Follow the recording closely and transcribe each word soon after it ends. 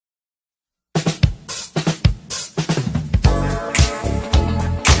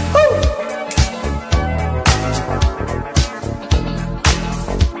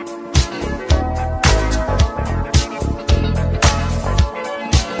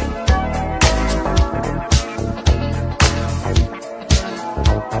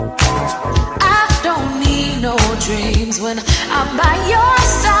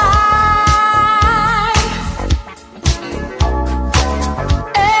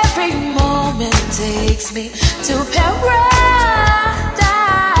takes me to paradise.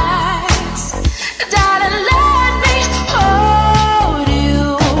 Darling, let me hold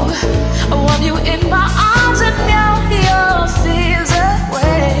you. I want you in my arms and melt your fears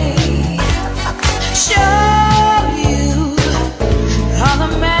away. Show you all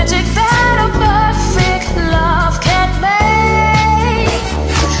the magic that a perfect love can make.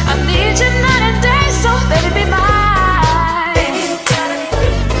 I need you night and day, so baby be mine.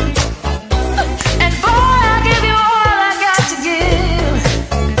 And boy, I give you all I got to give.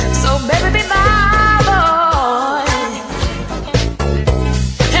 So baby be my boy.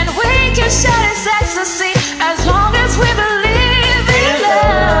 And we can share this ecstasy as long as we believe in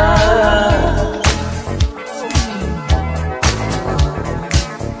love.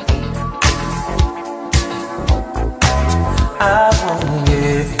 I won't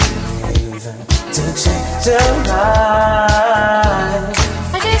give you a reason to change your mind.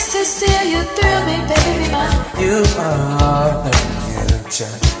 I guess to see you through me, baby, be mine. You are the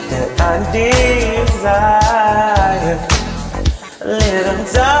future that I desire. Little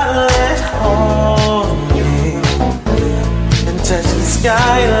darling, hold me and touch the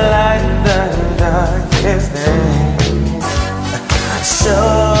sky like the darkest day.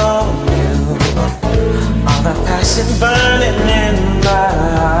 Show you all the passion burning in my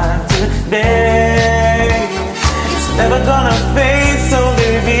heart today. It's never gonna fade, so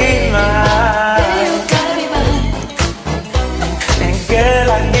baby mine. You gotta be mine. And girl,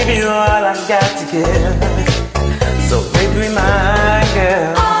 I give you all I got to give. So baby mine,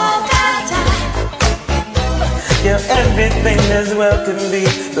 girl. All that time. You're everything this world can be,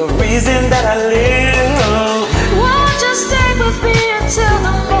 the reason that I live. Won't you stay with me until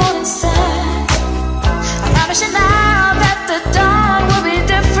the morning sun? I promise you now that the dawn will be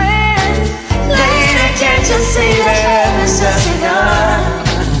different. Lady, can't you see that love is just begun?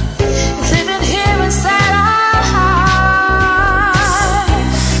 It's living here inside our hearts.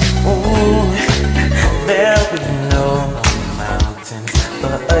 Ooh, there'll be no mountain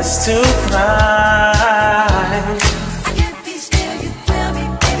for us to climb.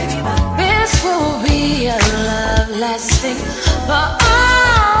 This will be a love lasting for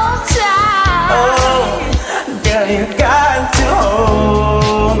all time. Oh, girl, you got to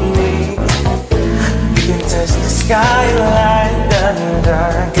hold me. You can touch the sky like the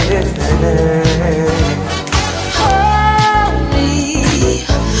darkest day.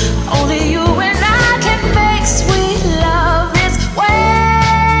 Only you and I can make sweet love this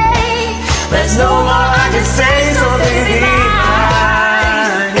way. There's no more I can say, so baby mine.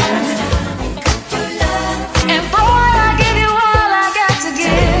 And boy, I give you all I got to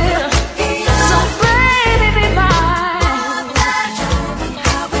give. So baby, be mine.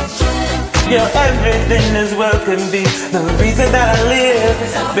 You're everything this world can be, the reason that I live.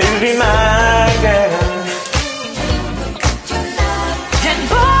 Baby my girl. And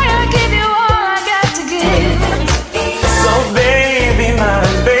boy, I give you all I got to give. So baby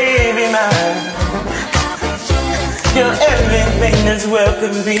mine, baby mine. You're everything this world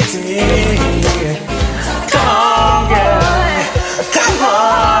can be to me. Come on, girl. Come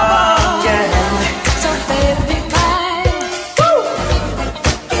on, girl. So baby, be mine.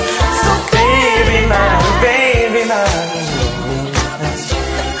 So baby mine, baby mine.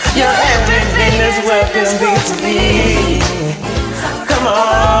 You're everything this world can be to me. Come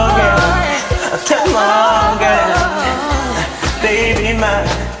on, girl. Come on, girl. Baby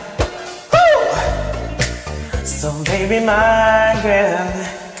mine. So baby my girl,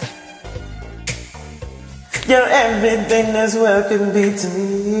 you're everything this world can be to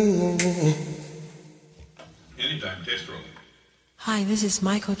me. Anytime test roll. Hi, this is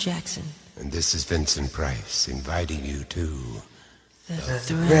Michael Jackson. And this is Vincent Price inviting you to The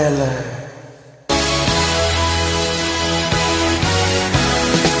Thriller.